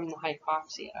actually from the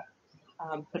hypoxia.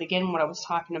 But again, what I was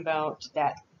talking about,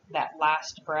 that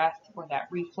last breath or that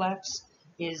reflex,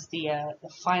 is the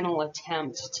final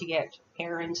attempt to get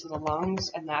air into the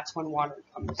lungs, and that's when water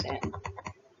comes in.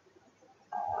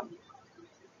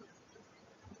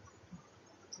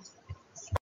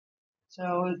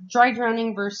 So dry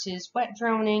drowning versus wet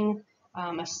drowning.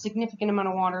 A significant amount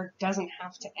of water doesn't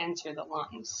have to enter the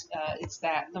lungs. It's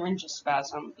that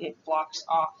laryngospasm. It blocks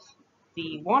off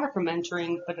the water from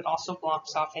entering, but it also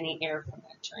blocks off any air from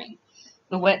entering.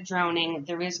 The wet drowning,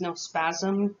 there is no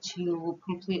spasm to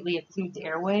completely occlude the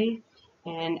airway,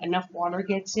 and enough water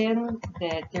gets in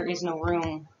that there is no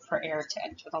room for air to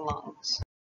enter the lungs.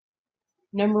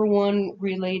 Number one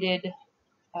related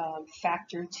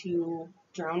factor to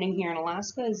drowning here in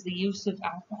Alaska is the use of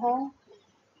alcohol,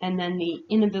 and then the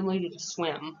inability to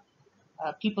swim.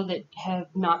 People that have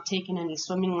not taken any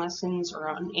swimming lessons or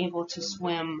are unable to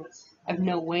swim have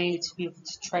no way to be able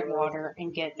to tread water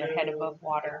and get their head above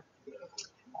water.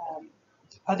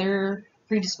 Other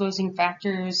predisposing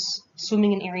factors: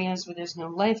 swimming in areas where there's no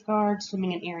lifeguard,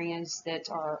 swimming in areas that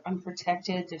are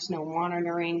unprotected, there's no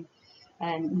monitoring,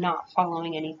 and not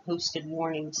following any posted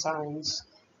warning signs.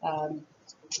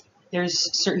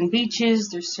 There's certain beaches,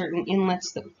 there's certain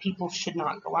inlets that people should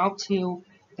not go out to.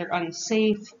 They're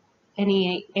unsafe.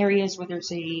 Any areas where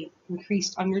there's a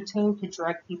increased undertow could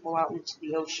drag people out into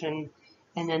the ocean,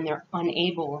 and then they're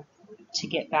unable to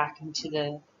get back into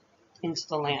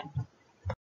the land.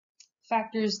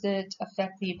 Factors that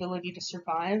affect the ability to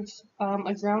survive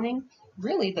a drowning: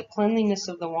 really the cleanliness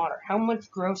of the water. How much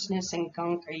grossness and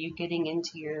gunk are you getting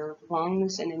into your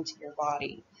lungs and into your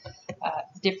body?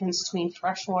 The difference between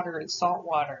fresh water and salt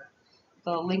water,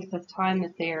 the length of time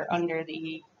that they are under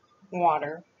the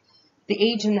water, the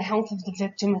age and the health of the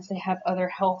victim, if they have other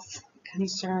health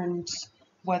concerns,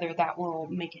 whether that will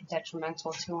make it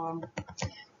detrimental to them.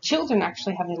 Children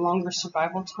actually have a longer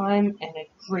survival time and a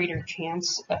greater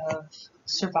chance of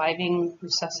surviving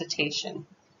resuscitation.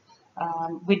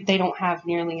 They don't have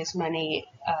nearly as many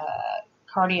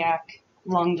cardiac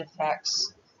lung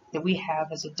defects that we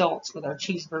have as adults with our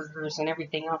cheeseburgers and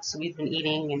everything else that we've been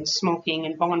eating, and smoking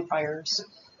and bonfires,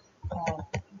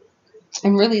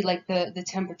 and really like the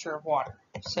temperature of water.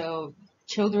 So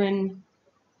children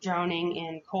drowning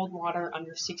in cold water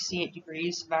under 68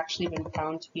 degrees have actually been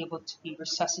found to be able to be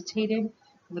resuscitated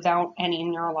without any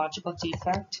neurological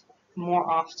defect more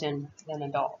often than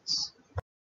adults.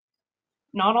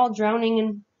 Not all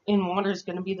drowning in water is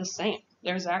going to be the same.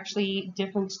 There's actually a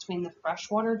difference between the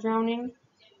freshwater drowning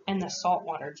and the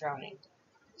saltwater drowning.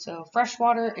 So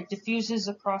freshwater, it diffuses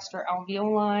across our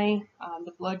alveoli,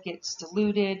 the blood gets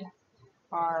diluted,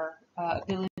 our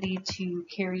ability to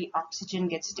carry oxygen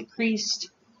gets decreased.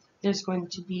 There's going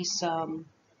to be some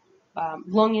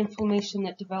lung inflammation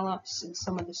that develops, and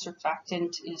some of the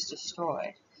surfactant is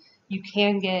destroyed. You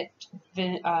can get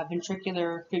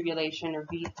ventricular fibrillation or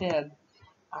VFib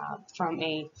from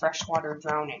a freshwater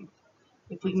drowning.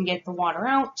 If we can get the water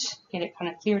out, get it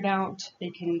kind of cleared out,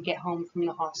 they can get home from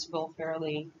the hospital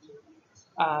fairly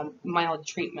mild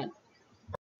treatment.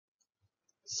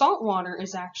 Salt water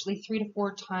is actually 3 to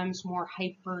 4 times more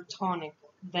hypertonic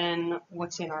than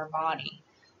what's in our body.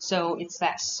 So it's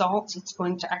that salt, it's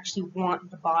going to actually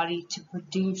want the body to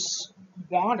produce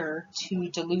water to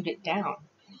dilute it down.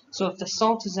 So if the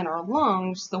salt is in our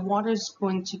lungs, the water is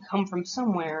going to come from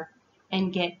somewhere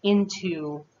and get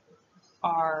into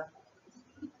our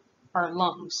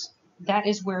lungs. That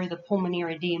is where the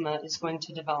pulmonary edema is going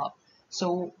to develop.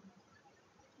 So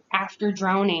after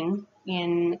drowning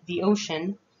in the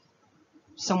ocean,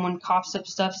 someone coughs up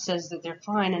stuff, says that they're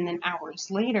fine, and then hours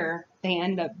later, they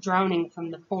end up drowning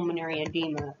from the pulmonary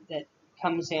edema that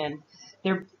comes in.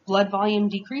 Their blood volume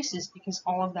decreases because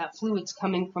all of that fluid's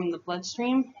coming from the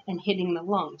bloodstream and hitting the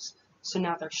lungs. So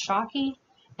now they're shocky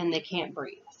and they can't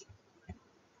breathe.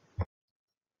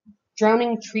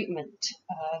 Drowning treatment.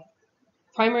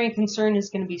 Primary concern is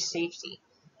going to be safety.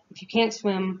 If you can't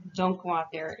swim, don't go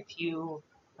out there. If you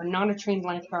are not a trained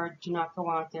lifeguard, do not go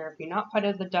out there. If you're not part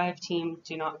of the dive team,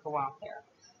 do not go out there.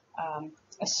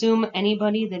 Assume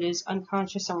anybody that is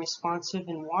unconscious and responsive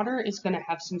in water is going to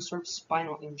have some sort of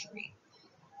spinal injury.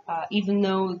 Even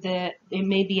though that it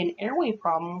may be an airway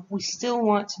problem, we still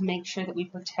want to make sure that we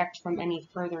protect from any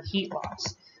further heat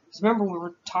loss. Because remember, we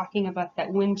were talking about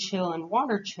that wind chill and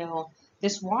water chill.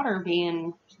 This water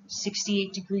being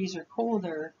 68 degrees or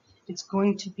colder, it's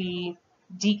going to be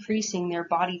decreasing their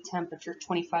body temperature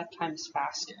 25 times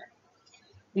faster.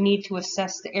 We need to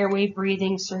assess the airway,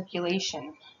 breathing,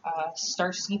 circulation,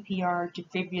 start CPR,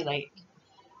 defibrillate.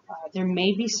 There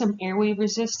may be some airway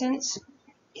resistance.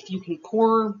 If you can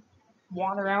pour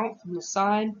water out from the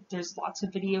side, there's lots of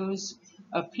videos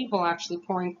of people actually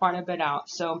pouring quite a bit out.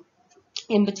 So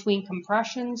in between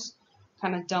compressions,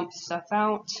 kind of dump stuff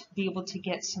out, be able to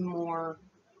get some more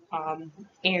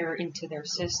air into their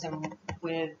system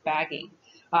with bagging.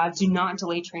 Do not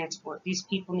delay transport. These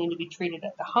people need to be treated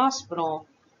at the hospital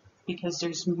because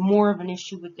there's more of an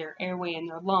issue with their airway and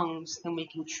their lungs than we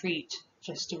can treat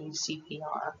just doing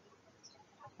CPR.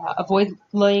 Avoid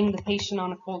laying the patient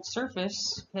on a cold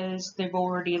surface because they've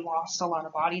already lost a lot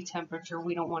of body temperature.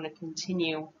 We don't want to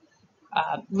continue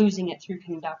losing it through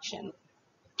conduction.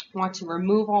 Want to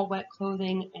remove all wet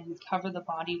clothing and cover the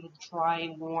body with dry,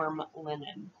 warm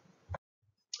linen.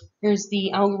 Here's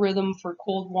the algorithm for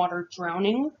cold water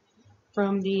drowning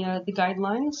from the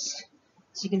guidelines.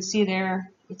 So you can see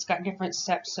there, it's got different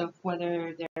steps of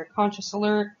whether they're conscious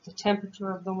alert, the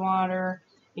temperature of the water,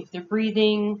 if they're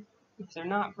breathing, if they're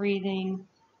not breathing,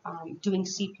 doing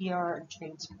CPR and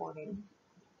transporting.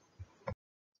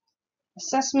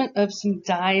 Assessment of some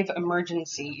dive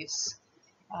emergencies.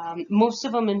 Most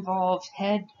of them involve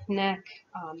head, neck,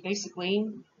 basically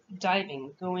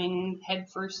diving, going head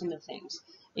first into things.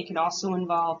 It could also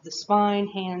involve the spine,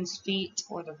 hands, feet,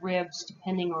 or the ribs,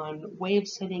 depending on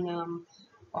waves hitting them,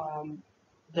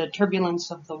 the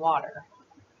turbulence of the water.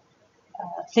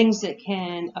 Things that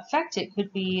can affect it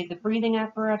could be the breathing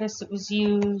apparatus that was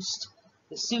used,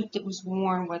 the suit that was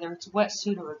worn, whether it's a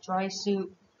wetsuit or a dry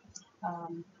suit.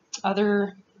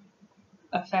 Other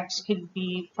effects could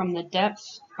be from the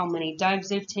depth, how many dives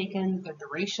they've taken, the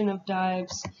duration of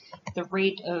dives, the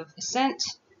rate of ascent,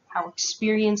 how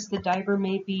experienced the diver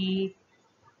may be.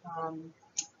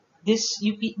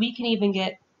 We can even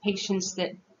get patients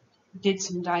that did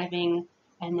some diving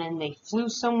and then they flew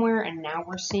somewhere and now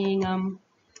we're seeing them.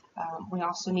 We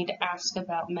also need to ask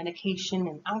about medication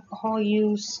and alcohol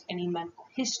use, any medical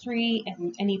history,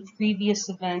 and any previous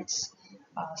events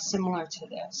similar to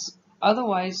this.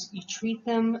 Otherwise, you treat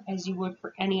them as you would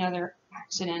for any other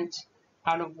accident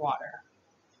out of water.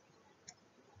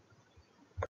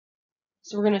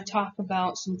 So we're going to talk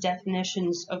about some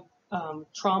definitions of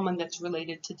trauma that's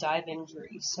related to dive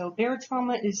injuries. So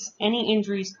barotrauma is any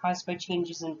injuries caused by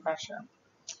changes in pressure.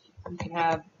 You can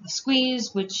have the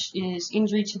squeeze, which is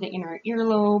injury to the inner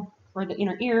earlobe or the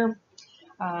inner ear.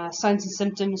 Signs and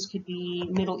symptoms could be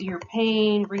middle ear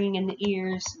pain, ringing in the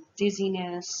ears,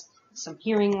 dizziness, some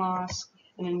hearing loss,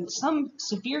 and in some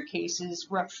severe cases,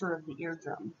 rupture of the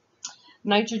eardrum.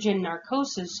 Nitrogen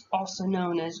narcosis, also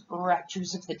known as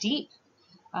raptures of the deep.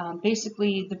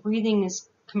 Basically, the breathing is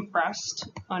compressed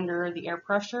under the air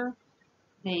pressure.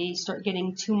 They start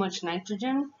getting too much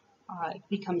nitrogen. It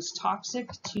becomes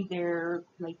toxic to their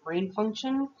brain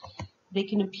function. They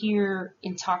can appear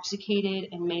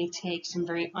intoxicated and may take some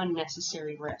very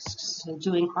unnecessary risks, so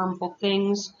doing harmful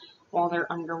things while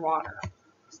they're underwater.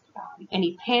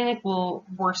 Any panic will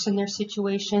worsen their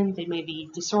situation. They may be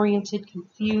disoriented,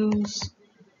 confused.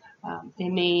 They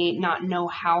may not know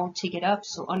how to get up,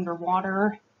 so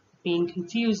underwater, being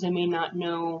confused, they may not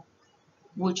know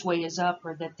which way is up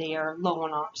or that they are low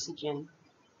on oxygen.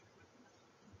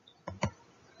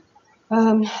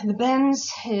 The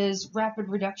bends is rapid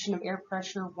reduction of air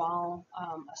pressure while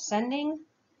ascending.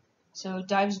 So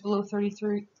dives below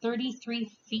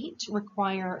 33 feet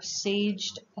require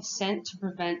saged ascent to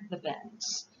prevent the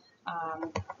bends.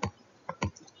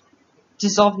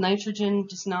 Dissolved nitrogen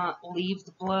does not leave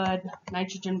the blood.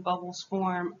 Nitrogen bubbles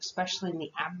form, especially in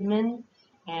the abdomen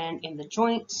and in the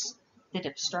joints. That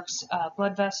obstructs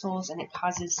blood vessels and it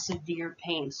causes severe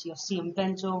pain. So you'll see them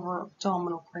bent over,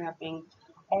 abdominal cramping.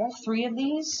 All three of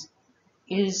these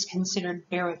is considered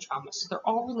barotrauma. So they're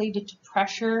all related to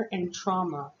pressure and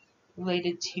trauma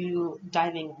related to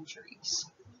diving injuries.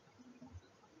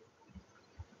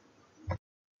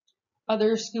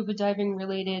 Other scuba diving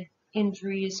related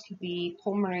injuries could be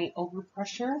pulmonary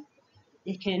overpressure.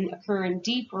 It can occur in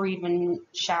deep or even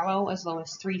shallow as low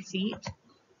as 3 feet.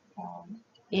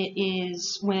 It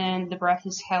is when the breath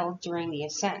is held during the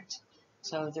ascent.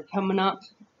 So they're coming up,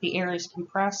 the air is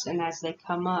compressed, and as they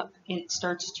come up, it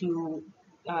starts to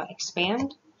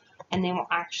expand, and they will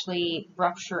actually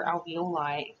rupture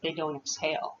alveoli if they don't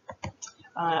exhale.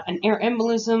 An air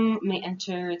embolism may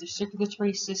enter the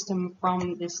circulatory system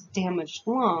from this damaged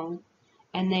lung,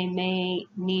 and they may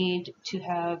need to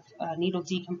have needle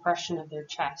decompression of their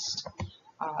chest.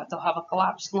 They'll have a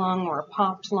collapsed lung or a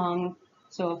popped lung.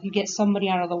 So if you get somebody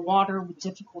out of the water with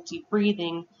difficulty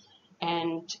breathing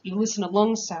and you listen to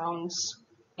lung sounds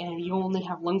and you only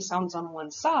have lung sounds on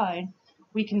one side,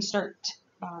 we can start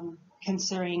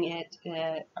considering it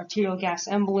arterial gas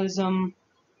embolism.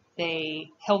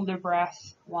 They held their breath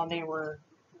while they were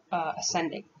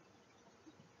ascending.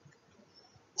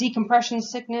 Decompression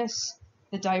sickness,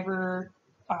 the diver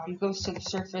goes to the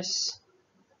surface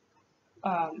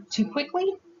too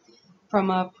quickly from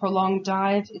a prolonged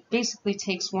dive. It basically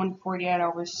takes 1 to 48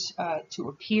 hours to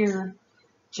appear.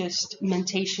 Just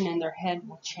mentation in their head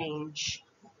will change.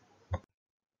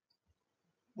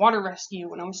 Water rescue.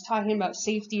 When I was talking about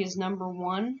safety is number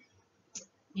one,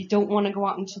 you don't want to go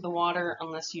out into the water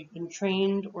unless you've been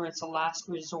trained or it's a last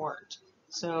resort.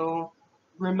 So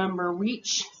remember,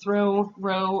 reach, throw,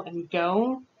 row, and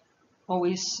go.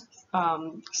 Always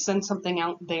send something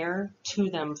out there to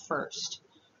them first.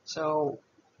 So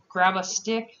grab a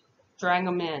stick, drag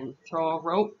them in. Throw a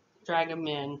rope, drag them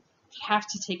in. If you have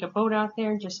to take a boat out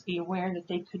there, just be aware that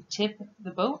they could tip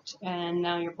the boat and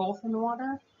now you're both in the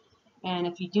water. And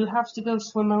if you do have to go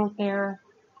swim out there,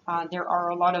 there are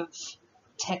a lot of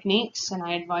techniques, and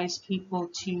I advise people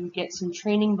to get some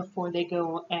training before they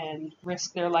go and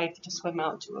risk their life to swim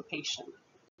out to a patient.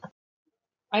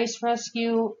 Ice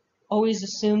rescue, always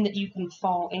assume that you can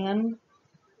fall in.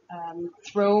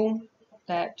 Throw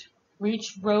that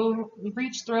reach, throw,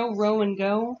 row, and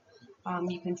go.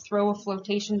 You can throw a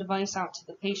flotation device out to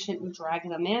the patient and drag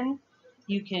them in.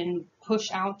 You can push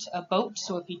out a boat,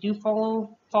 so if you do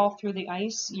fall through the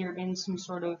ice, you're in some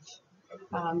sort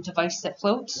of device that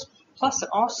floats. Plus, it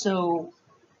also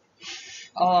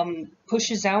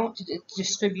pushes out, it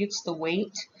distributes the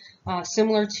weight,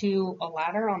 similar to a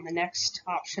ladder on the next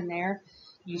option there.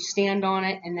 You stand on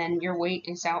it, and then your weight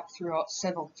is out throughout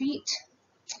several feet.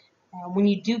 When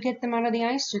you do get them out of the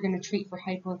ice, you're going to treat for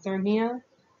hypothermia,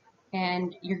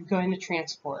 and you're going to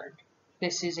transport.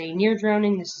 This is a near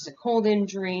drowning, this is a cold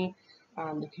injury,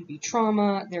 there could be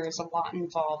trauma, there is a lot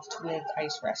involved with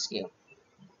ice rescue.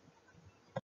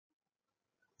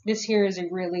 This here is a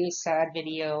really sad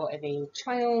video of a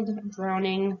child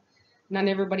drowning. Not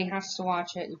everybody has to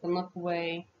watch it, you can look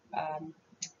away.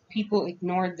 People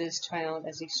ignored this child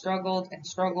as he struggled and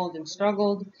struggled and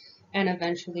struggled and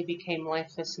eventually became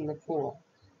lifeless in the pool.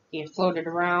 He had floated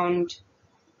around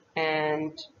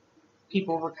and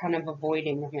people were kind of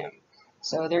avoiding him.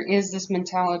 So there is this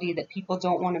mentality that people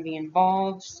don't want to be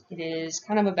involved. It is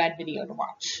kind of a bad video to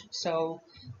watch. So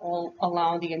I'll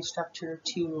allow the instructor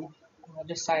to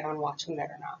decide on watching that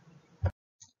or not.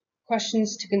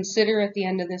 Questions to consider at the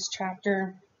end of this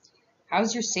chapter.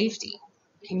 How's your safety?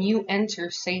 Can you enter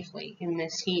safely in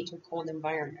this heat or cold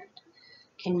environment?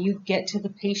 Can you get to the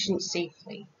patient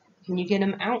safely? Can you get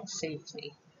them out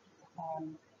safely?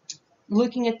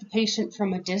 Looking at the patient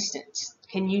from a distance,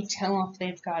 can you tell if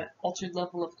they've got altered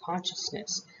level of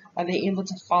consciousness? Are they able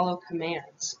to follow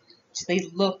commands? Do they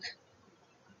look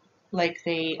like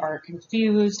they are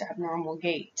confused, abnormal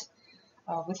gait?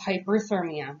 With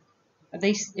hyperthermia,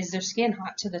 is their skin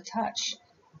hot to the touch?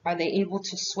 Are they able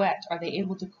to sweat? Are they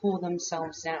able to cool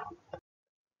themselves down?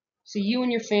 So you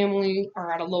and your family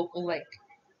are at a local lake.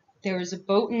 There is a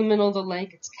boat in the middle of the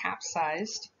lake. It's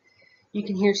capsized. You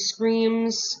can hear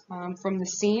screams from the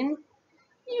scene.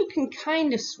 You can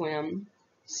kind of swim.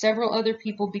 Several other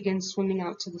people begin swimming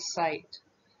out to the site.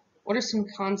 What are some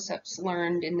concepts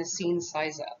learned in the scene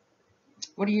size up?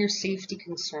 What are your safety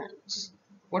concerns?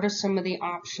 What are some of the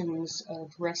options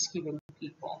of rescuing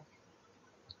people?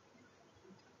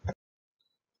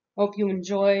 Hope you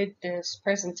enjoyed this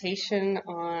presentation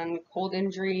on cold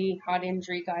injury, hot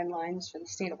injury guidelines for the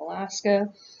state of Alaska.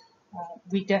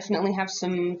 We definitely have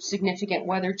some significant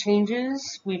weather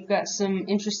changes. We've got some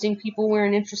interesting people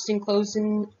wearing interesting clothes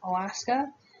in Alaska.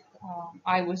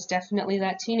 I was definitely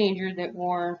that teenager that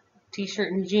wore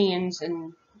t-shirt and jeans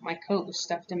and my coat was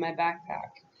stuffed in my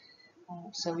backpack.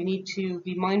 So we need to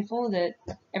be mindful that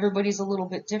everybody's a little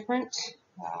bit different.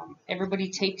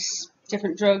 Everybody takes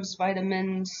different drugs,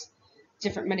 vitamins,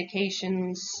 different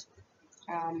medications.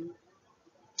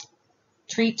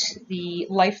 Treat the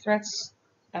life threats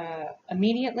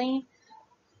immediately.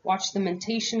 Watch the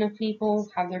mentation of people,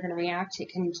 how they're going to react. It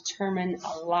can determine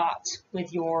a lot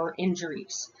with your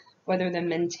injuries. Whether they're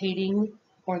mentating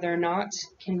or they're not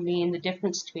can mean the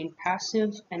difference between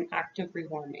passive and active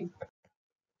rewarming.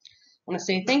 I want to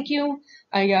say thank you.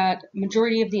 I got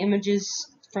majority of the images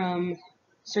from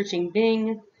searching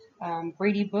Bing.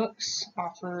 Brady Books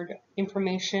offered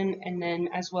information, and then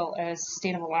as well as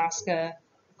State of Alaska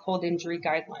cold injury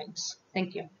guidelines.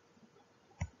 Thank you.